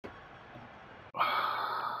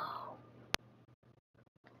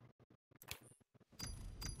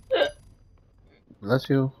bless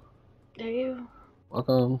you. There you.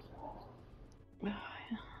 Welcome.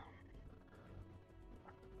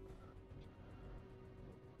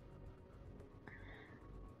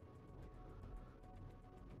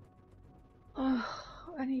 Oh,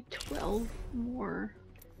 I need 12 more.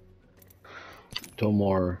 2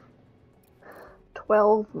 more.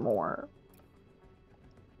 12 more.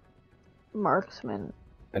 Marksman.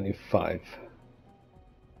 I need 5.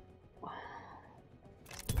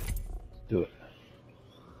 Do it.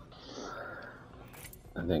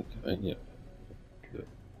 I think, yeah. Do it.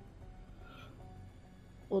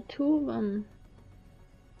 Well, 2 of them,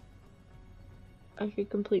 I should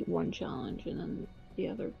complete 1 challenge and then the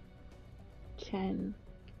other 10.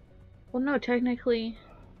 Well, no, technically,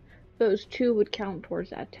 those 2 would count towards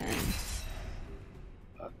that 10.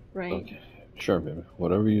 Right? Okay. Sure, baby.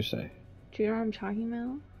 Whatever you say. Do you know what I'm talking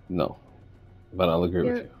about? No. But I'll agree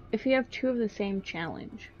with you. If you have 2 of the same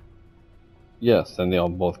challenge. Yes, then they all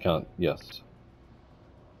both count. Yes.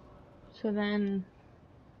 So then,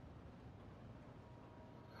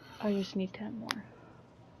 I just need 10 more.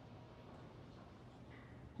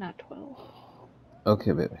 Not 12.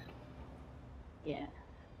 Okay, baby. Yeah.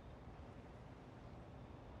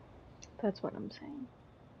 That's what I'm saying.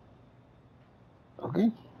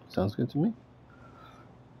 Okay. Sounds good to me.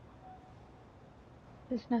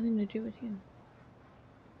 There's nothing to do with you.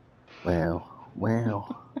 Wow.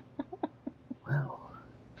 Wow. Wow.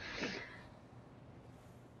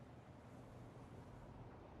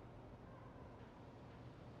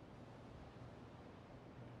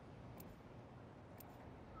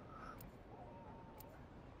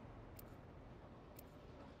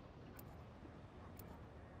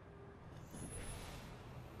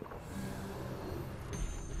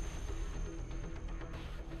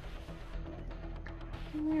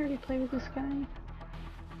 Didn't I already play with this guy?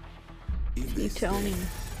 Tony.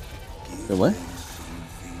 The what?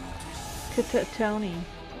 Tony. Tony?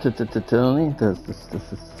 I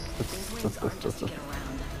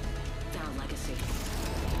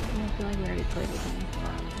feel like we already played with him.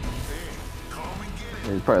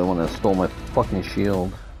 He's probably the one that stole my fucking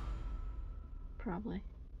shield. Probably.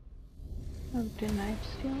 Oh, didn't I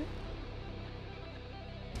steal it?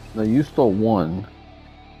 No, you stole one.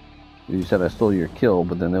 You said I stole your kill,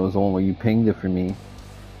 but then there was the one where you pinged it for me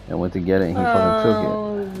and went to get it and he fucking took it.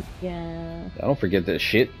 Oh, yeah. I don't forget that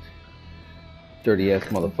shit. Dirty ass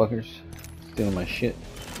motherfuckers. Stealing my shit.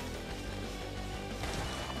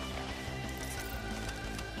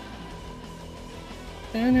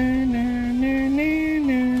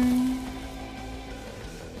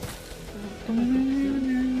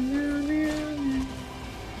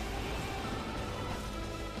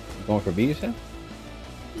 Going for B, you said?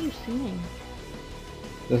 What are you singing?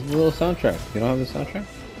 This is a little soundtrack. You don't have the soundtrack?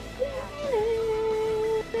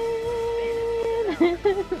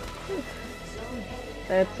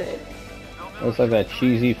 That's it. It's like that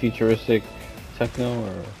cheesy, futuristic techno,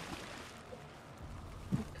 or...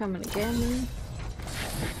 Coming again.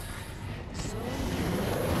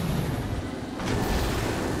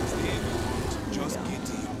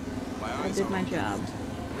 I did my job.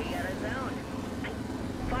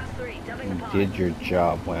 You did your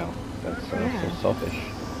job. Wow. That's so selfish.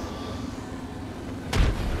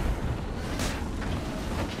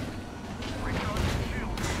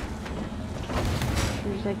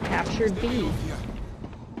 There's like captured B. You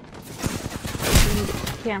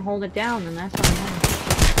can't hold it down, then that's on him.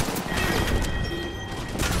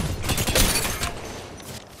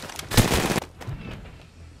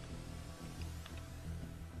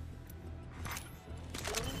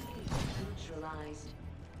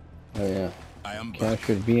 Oh yeah.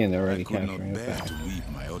 Captured B and they're already capturing it back.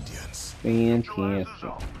 Fantastic.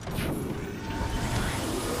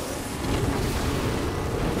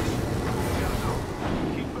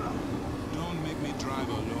 Don't make me drive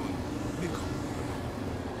alone. Nico.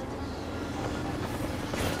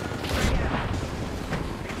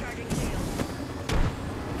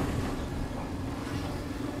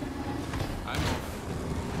 I'm off.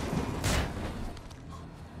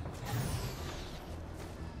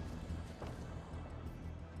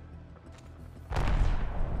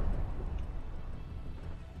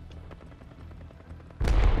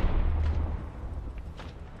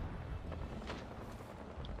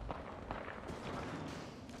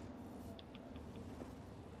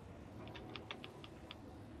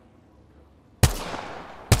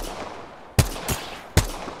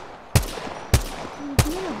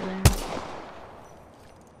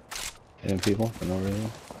 Hitting people for no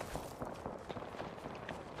reason.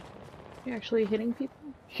 You're actually hitting people?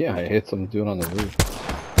 Yeah, I hit some dude on the roof.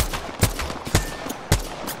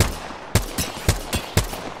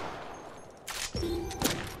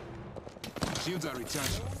 Shields are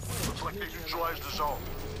recharging. Looks like they neutralized the zone.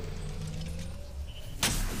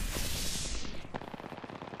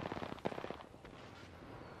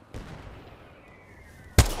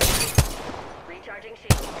 Recharging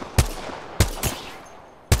shield.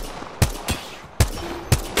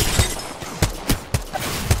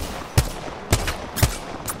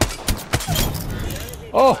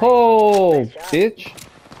 Oh ho, bitch!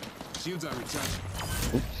 Shields are recharging.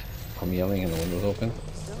 Oops, I'm yelling and the window's open.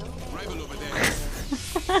 Rival over there.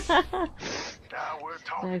 Now we're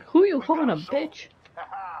talking. Like, who you We calling got a zone. bitch?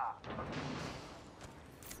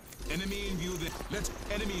 Enemy in view there. Let's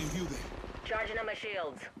enemy in view there. Charging on my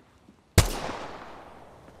shields.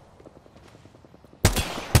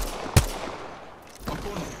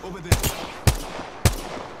 Opponent over there.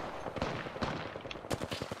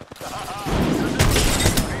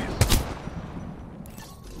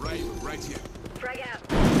 Right here. Frag out.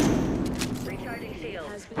 Recharging shields.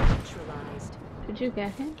 Has been neutralized. Did you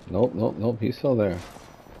get him? Nope, nope, nope, he's still there.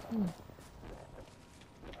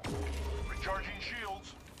 Recharging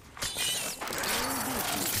shields.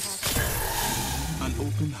 An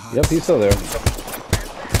open heart. Yep, he's still there.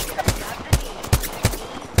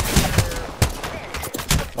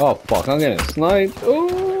 Oh fuck, I'm getting sniped.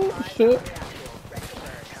 Oh shit.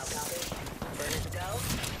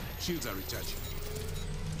 Shields are recharging.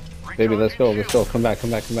 Baby, let's go, let's go. Come back, come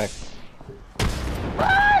back, come back.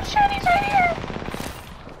 Ah, shit, he's right here!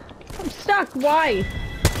 I'm stuck, why?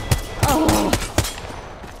 Oh,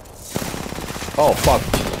 Oh fuck.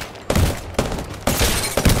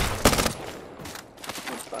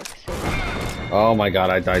 for fuck's sake. Oh my god,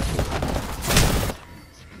 I died too.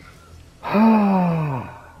 I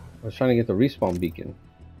was trying to get the respawn beacon.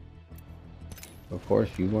 Of course,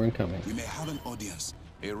 you weren't coming. We may have an audience.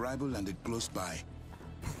 A rival landed close by.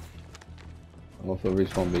 I'm off the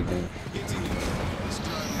respawn beacon. Getting in. This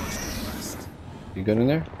drive must be fast. You good in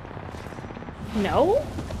there? No?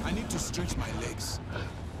 I need to stretch my legs.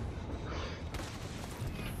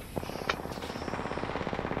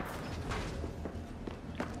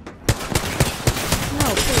 No,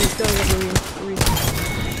 please go get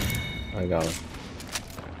the I got him.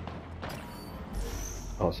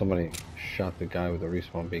 Oh, somebody shot the guy with the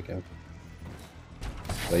respawn beacon.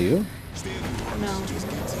 Is that you? Stay in the course. No. Just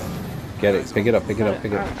get in. Get it, pick it up, pick it up,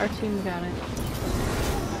 pick it up. Our team got it.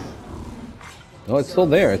 No, it's still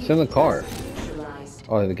there, it's in the car. Neutralized.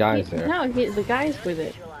 Oh, the guy's there. No, the guy's with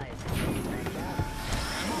it.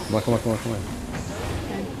 Come on, come on, come on, come on.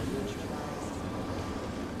 Okay.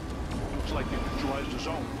 Looks like they neutralized the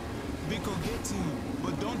zone. Biko, get in.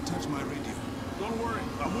 But don't touch my radio. Don't worry,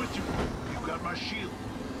 I'm with you. You got my shield.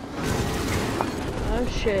 Oh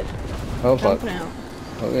shit. Oh fuck. Jumping out.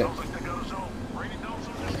 Okay. Sounds like they got a zone. Raining down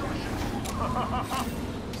some destruction.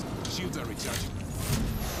 Shields are recharging.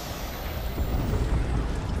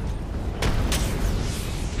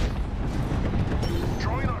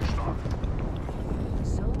 Throwing Arcstar.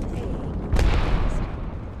 Zone A neutralized.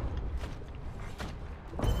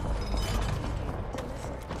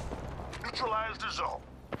 Neutralize the zone.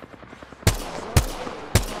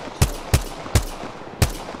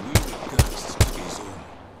 We the guts to be zone.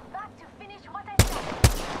 Back to finish what I started.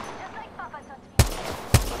 Just like Papa taught me.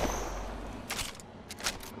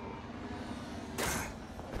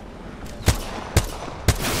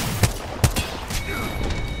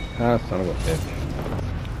 Ah, son of a bitch.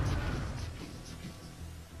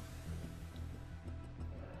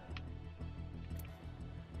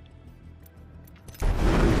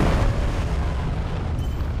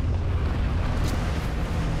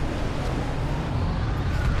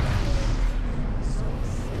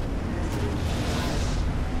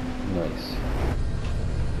 Nice.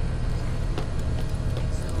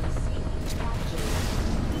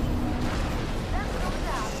 That's no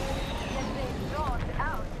doubt. Get been drawn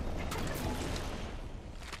out.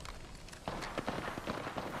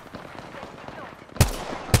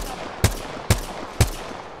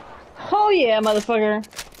 Oh yeah, motherfucker.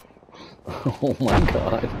 Oh my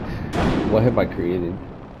god. What have I created?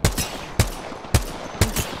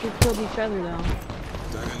 We killed each other though.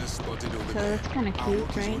 Diana spotted over So there. that's kind of Our cute, work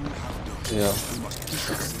is right? only half done. Yeah. We must push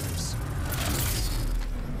ourselves.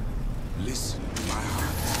 Listen to my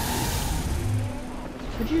heart.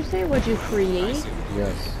 Would you say what'd you create?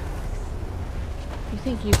 Yes. You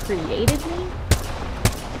think you created me?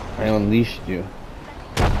 I unleashed you.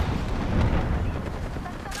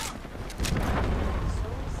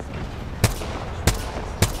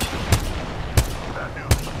 Bad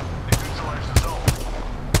news. They neutralized the zone.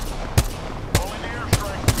 Rolling the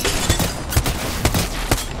airstrike.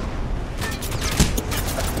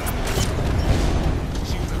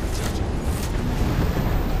 Shields are recharging.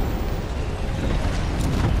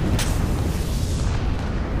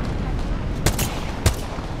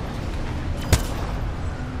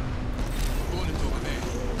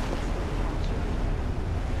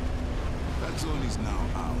 is now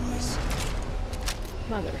ours.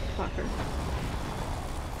 Motherfucker.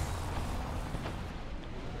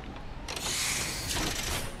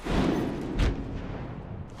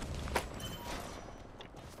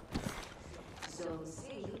 Zone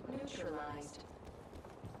C neutralized.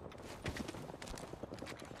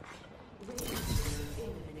 Ranger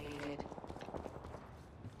eliminated.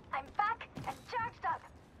 I'm back and charged up.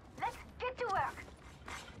 Let's get to work.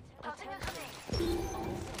 Tossing a grenade. All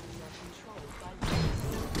zones are controlled by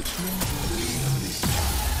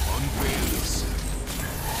Unveil yourself.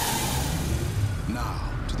 Now,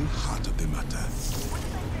 to the heart of the matter.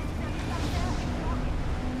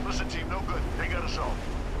 Listen, team, no good. They got us all.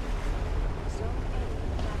 Zone A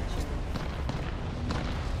captured.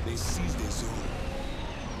 They seize the zone.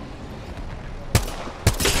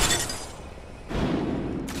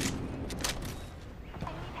 I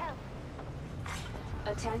need help.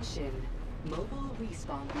 Attention. Mobile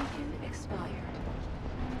respawn beacon expired.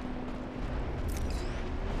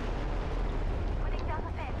 Putting down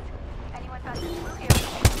the fence. Anyone passing through here?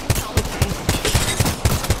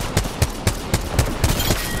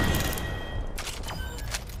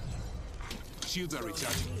 Shields are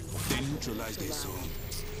recharging. They neutralize their zone.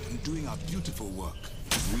 And doing our beautiful work.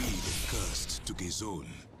 We, the cursed, took a zone.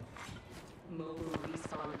 Mobile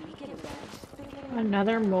respawn beacon event beginning.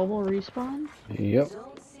 Another mobile respawn? Yep. Zone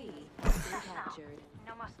C has been captured.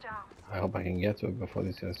 No more storms. I hope I can get to it before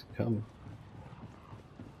these guys come.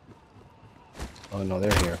 Oh no,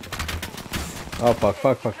 they're here. Oh fuck,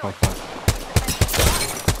 fuck, fuck, fuck, fuck.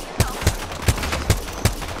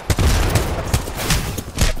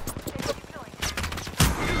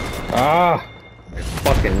 Ah! It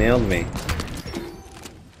fucking nailed me.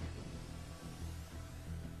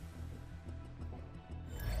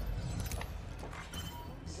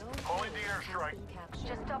 Zone Calling the A has airstrike. been captured.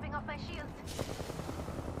 Just topping off my shields.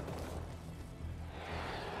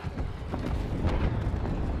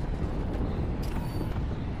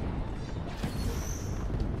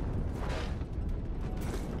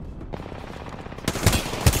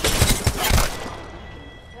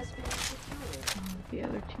 Has been secured. The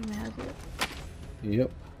other team has it.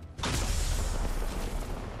 Yep.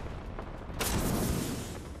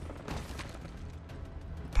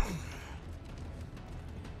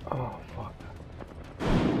 Oh fuck.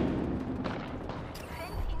 Fence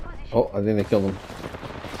in position. Oh, I think they killed him.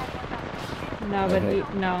 No, but Okay.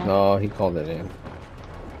 no. No, he called it in.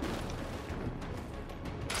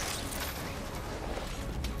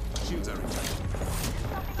 Shields are recharging.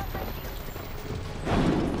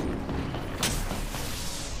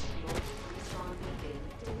 Respawn beacon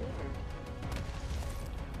delivered.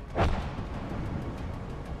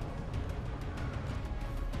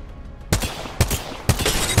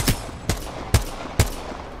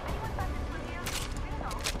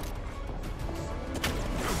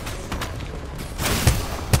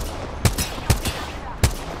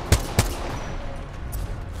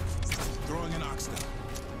 Throwing an ox down.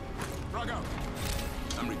 Frog out.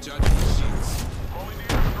 I'm recharging the shields. Calling the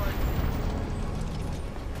airstrike.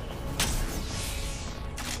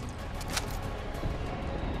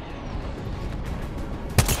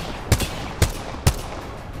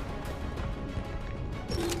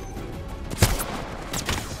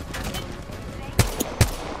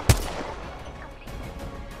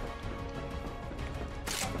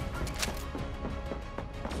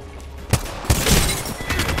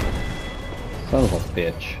 Son of a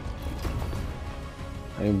bitch.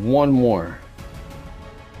 I need one more.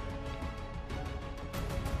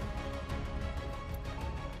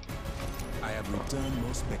 I have returned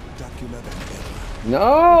more spectacular than ever.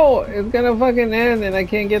 No! It's gonna fucking end and I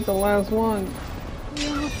can't get the last one. We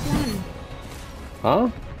almost won. Huh?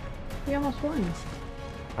 We almost won.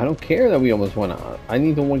 I don't care that we almost won. I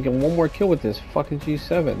need to get one more kill with this fucking G7.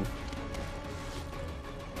 So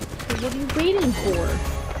what are you waiting for?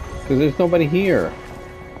 Because there's nobody here.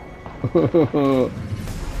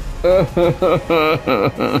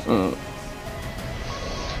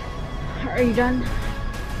 Are you done?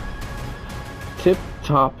 Tip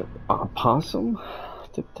top possum?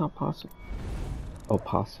 Tip top possum. Oh,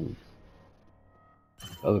 possum.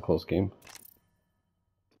 That was a close game.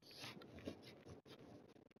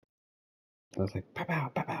 I was like, pow pow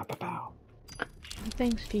pow pow pow pow.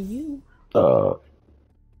 Thanks to you.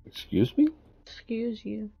 Excuse me? Excuse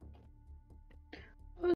you.